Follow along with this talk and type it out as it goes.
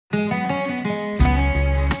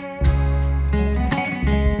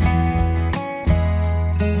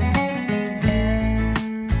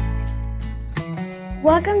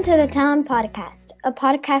to the Talent Podcast, a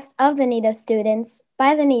podcast of the NITO students,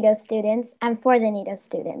 by the NITO students, and for the NITO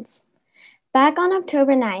students. Back on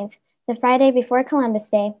October 9th, the Friday before Columbus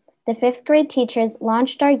Day, the 5th grade teachers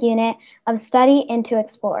launched our unit of Study into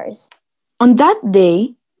Explorers. On that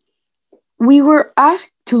day, we were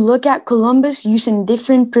asked to look at Columbus using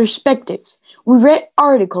different perspectives. We read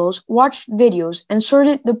articles, watched videos, and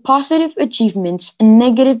sorted the positive achievements and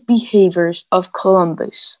negative behaviors of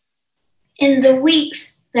Columbus. In the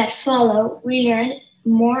weeks that follow, we learned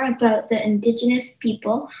more about the indigenous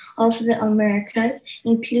people of the Americas,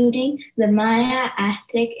 including the Maya,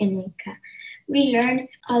 Aztec, and Inca. We learned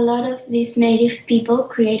a lot of these native people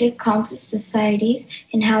created complex societies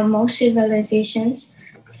and how most civilizations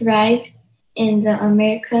thrived in the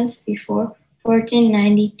Americas before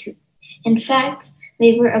 1492. In fact,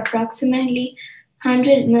 there were approximately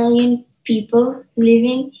 100 million people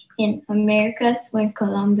living in Americas when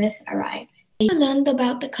Columbus arrived. We learned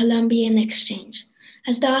about the Columbian Exchange.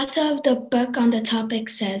 As the author of the book on the topic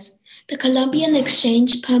says, the Columbian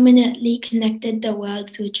Exchange permanently connected the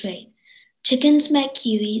world through trade. Chickens met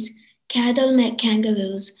kiwis, cattle met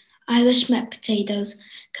kangaroos, Irish met potatoes,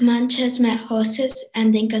 Comanches met horses,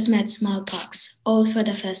 and Incas met smallpox, all for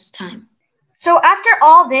the first time. So after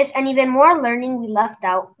all this and even more learning we left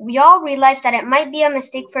out, we all realized that it might be a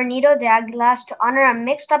mistake for Nito de Aguilas to honor a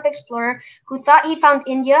mixed-up explorer who thought he found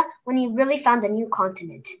India when he really found a new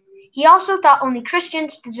continent. He also thought only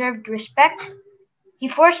Christians deserved respect. He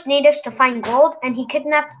forced natives to find gold, and he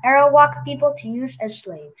kidnapped Arawak people to use as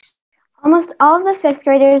slaves. Almost all of the 5th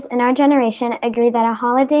graders in our generation agree that a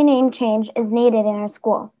holiday name change is needed in our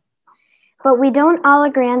school. But we don't all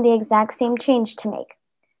agree on the exact same change to make.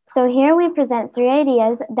 So here we present 3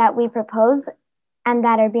 ideas that we propose and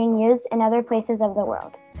that are being used in other places of the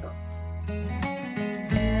world.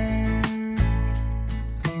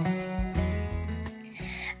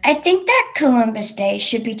 I think that Columbus Day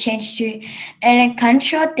should be changed to El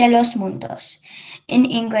Encuentro de los Mundos. In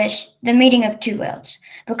English, the meeting of two worlds,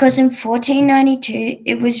 because in 1492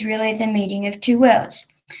 it was really the meeting of two worlds.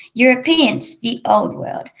 Europeans, the Old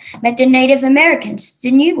World, met the Native Americans,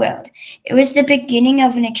 the New World. It was the beginning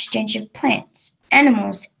of an exchange of plants,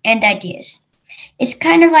 animals, and ideas. It's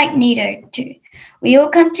kind of like NITO, too. We all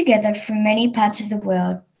come together from many parts of the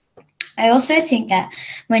world. I also think that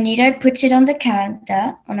when NITO puts it on the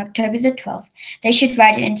calendar on October the 12th, they should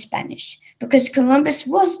write it in Spanish, because Columbus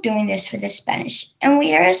was doing this for the Spanish, and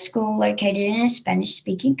we are a school located in a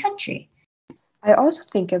Spanish-speaking country. I also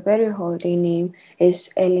think a better holiday name is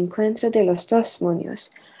El Encuentro de los Dos Mundos.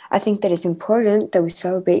 I think that it's important that we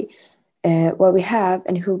celebrate what we have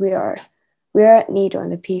and who we are. We are at NITO,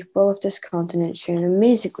 and the people of this continent share an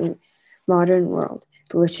amazingly modern world.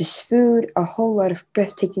 Delicious food, a whole lot of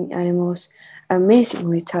breathtaking animals,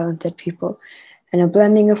 amazingly talented people, and a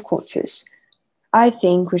blending of cultures. I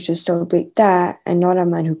think we should celebrate that and not a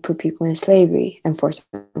man who put people in slavery and forced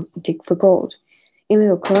them to dig for gold. Even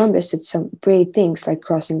though Columbus did some brave things like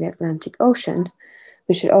crossing the Atlantic Ocean,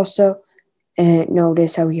 we should also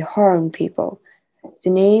notice how he harmed people. The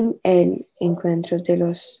name El Encuentro de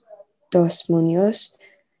los Dos Mundos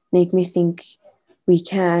make me think we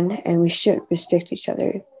can and we should respect each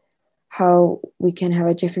other, how we can have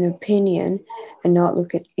a different opinion and not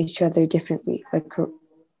look at each other differently like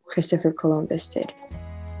Christopher Columbus did.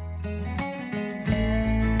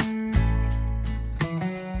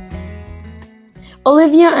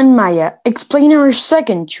 Olivia and Maya, explain our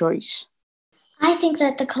second choice. I think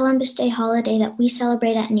that the Columbus Day holiday that we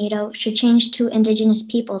celebrate at NITO should change to Indigenous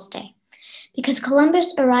Peoples Day, because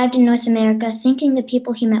Columbus arrived in North America thinking the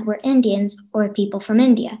people he met were Indians or people from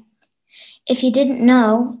India. If he didn't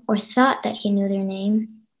know or thought that he knew their name,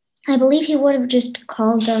 I believe he would have just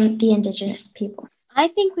called them the indigenous people. I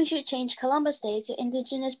think we should change Columbus Day to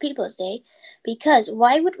Indigenous Peoples Day, because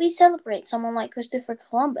why would we celebrate someone like Christopher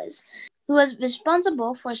Columbus, who was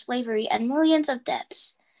responsible for slavery and millions of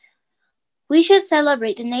deaths? We should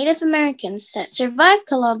celebrate the Native Americans that survived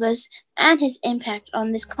Columbus and his impact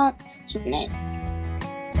on this continent.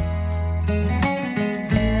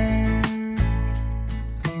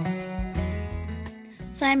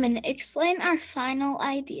 Simon, explain our final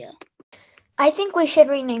idea. I think we should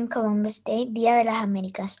rename Columbus Day Día de las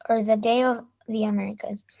Américas, or the Day of the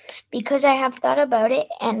Americas, because I have thought about it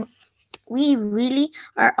and we really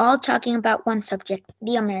are all talking about one subject,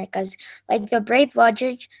 the Americas, like the brave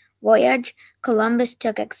voyage Columbus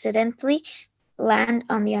took accidentally land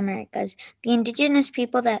on the Americas. The indigenous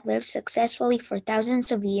people that lived successfully for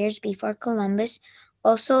thousands of years before Columbus,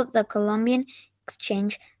 also the Columbian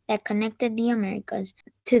Exchange that connected the Americas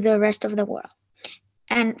to the rest of the world.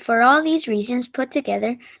 And for all these reasons put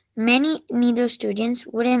together, Many Nido students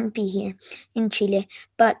wouldn't be here in Chile,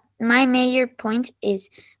 but my major point is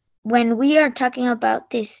when we are talking about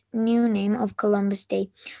this new name of Columbus Day,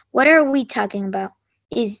 what are we talking about?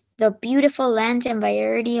 Is the beautiful land and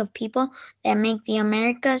variety of people that make the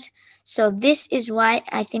Americas. So this is why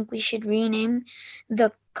I think we should rename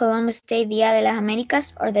the Columbus Day Día de las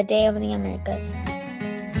Américas, or the Day of the Americas.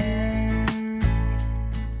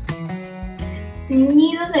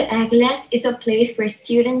 Nido de Águilas is a place where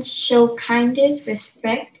students show kindness,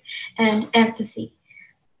 respect, and empathy.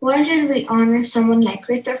 Why should we honor someone like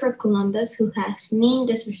Christopher Columbus, who has been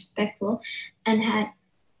disrespectful and had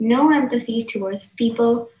no empathy towards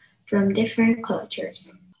people from different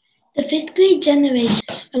cultures? The 5th grade generation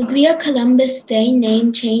agree a Columbus Day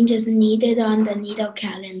name change is needed on the Nido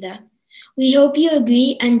calendar. We hope you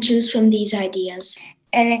agree and choose from these ideas.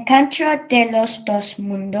 El encuentro de los dos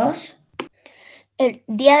mundos. El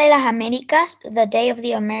Día de las Américas, the Day of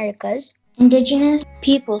the Americas. Indigenous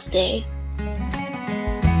Peoples Day.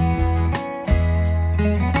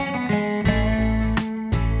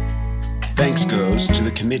 Thanks goes to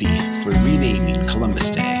the committee for renaming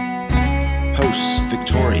Columbus Day. Hosts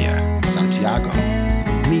Victoria, Santiago,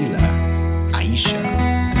 Mila, Aisha,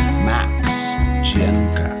 Max,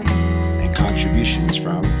 Gianluca, and contributions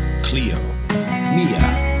from Cleo,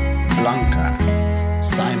 Mia, Blanca,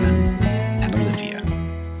 Simon,